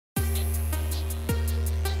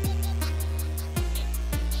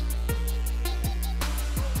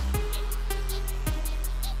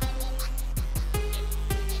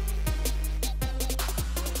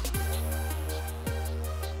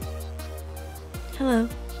Hello,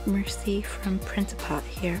 Mercy from Principot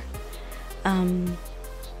here.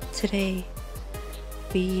 Today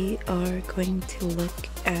we are going to look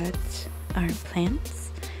at our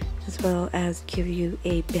plants as well as give you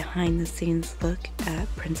a behind the scenes look at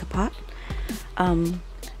Principot.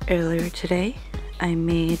 Earlier today I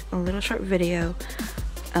made a little short video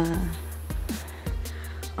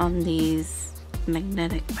on these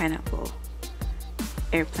magnetic pineapple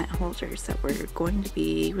air plant holders that we're going to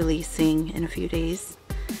be releasing in a few days.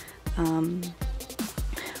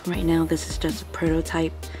 Right now this is just a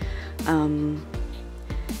prototype.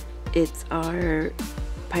 It's our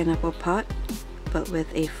pineapple pot but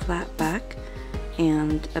with a flat back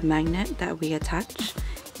and a magnet that we attach,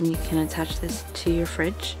 and you can attach this to your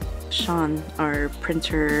fridge. Sean, our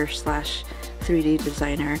printer slash 3D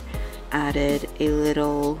designer, added a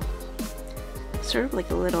little sort of like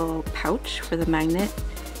a little pouch for the magnet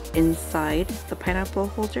inside the pineapple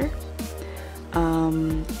holder,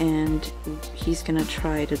 and he's gonna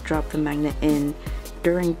try to drop the magnet in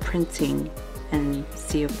during printing and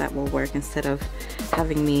see if that will work instead of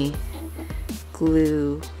having me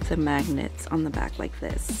glue the magnets on the back like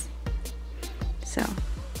this. So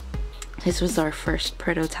this was our first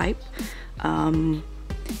prototype. It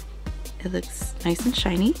looks nice and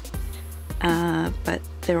shiny, but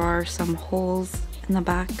there are some holes in the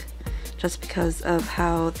back just because of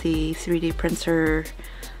how the 3D printer,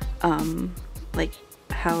 like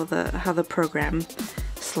how the program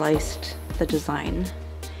sliced the design.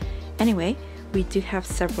 Anyway, we do have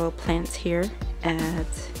several plants here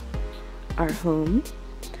at our home.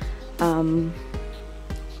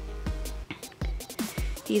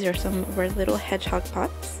 These are some of our little hedgehog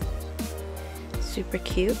pots. Super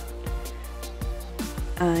cute.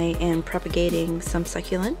 I am propagating some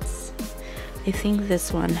succulents. I think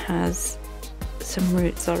this one has some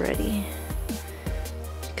roots already.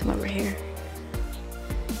 Come over here.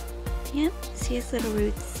 Yep, see his little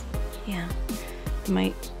roots. Yeah, I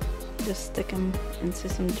might just stick them into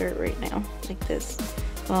some dirt right now, like this.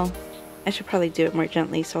 Well, I should probably do it more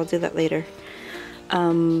gently, so I'll do that later.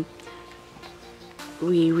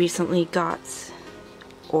 We recently got,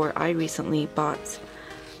 or I recently bought,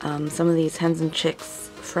 some of these hens and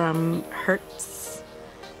chicks from Hertz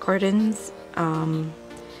Gardens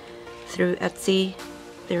through Etsy.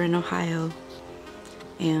 They're in Ohio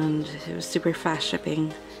and it was super fast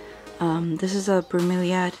shipping. This is a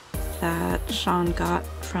bromeliad that Sean got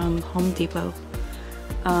from Home Depot.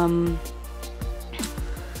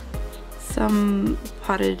 Some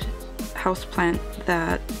potted houseplant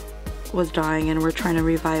that was dying and we're trying to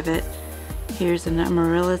revive it. Here's an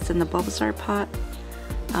amaryllis in the Bulbasaur pot.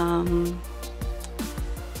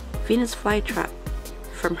 Venus flytrap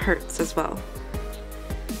from Hertz as well.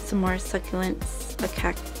 Some more succulents, a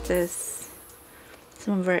cactus,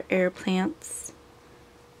 some of our air plants.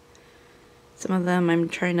 Some of them I'm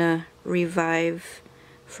trying to revive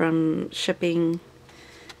from shipping.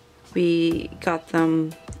 We got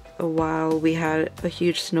them while we had a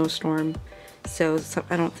huge snowstorm, so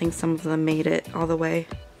I don't think some of them made it all the way.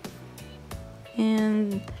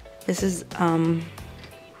 And this is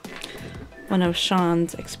one of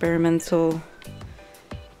Sean's experimental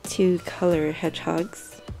 2-color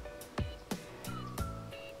hedgehogs.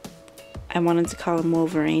 I wanted to call him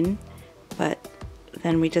Wolverine, but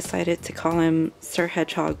then we decided to call him Sir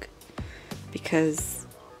Hedgehog because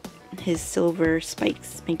his silver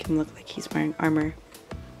spikes make him look like he's wearing armor.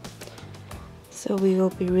 So we will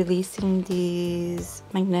be releasing these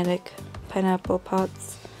magnetic pineapple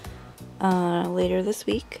pots later this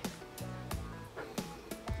week.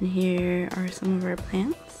 And here are some of our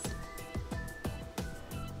plants.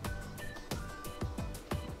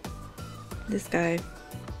 This guy,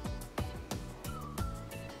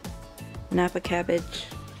 Napa cabbage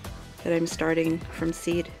that I'm starting from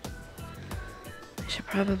seed. I should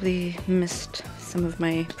probably mist some of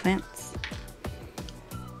my plants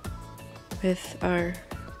with our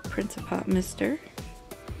Principot mister.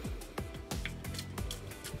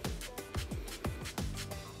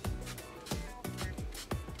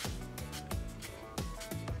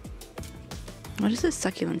 What is this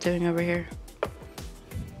succulent doing over here?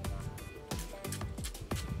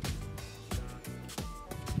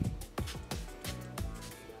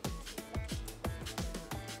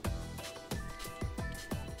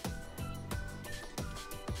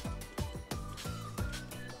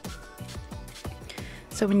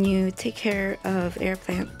 So when you take care of air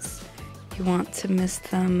plants, you want to mist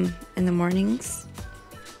them in the mornings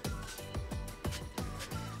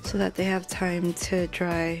so that they have time to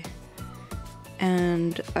dry.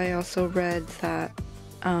 And I also read that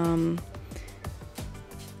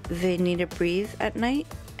they need to breathe at night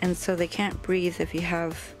and so they can't breathe if you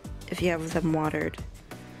have them watered.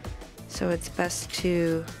 So it's best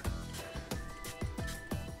to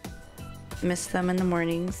mist them in the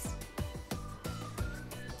mornings,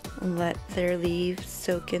 let their leaves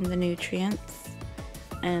soak in the nutrients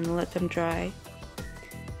and let them dry,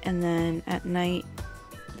 and then at night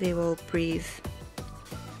they will breathe.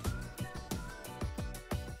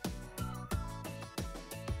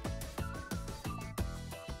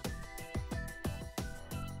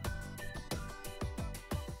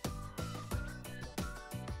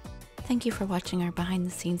 Thank you for watching our behind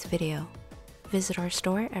the scenes video. Visit our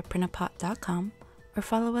store at printapot.com or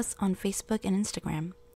follow us on Facebook and Instagram.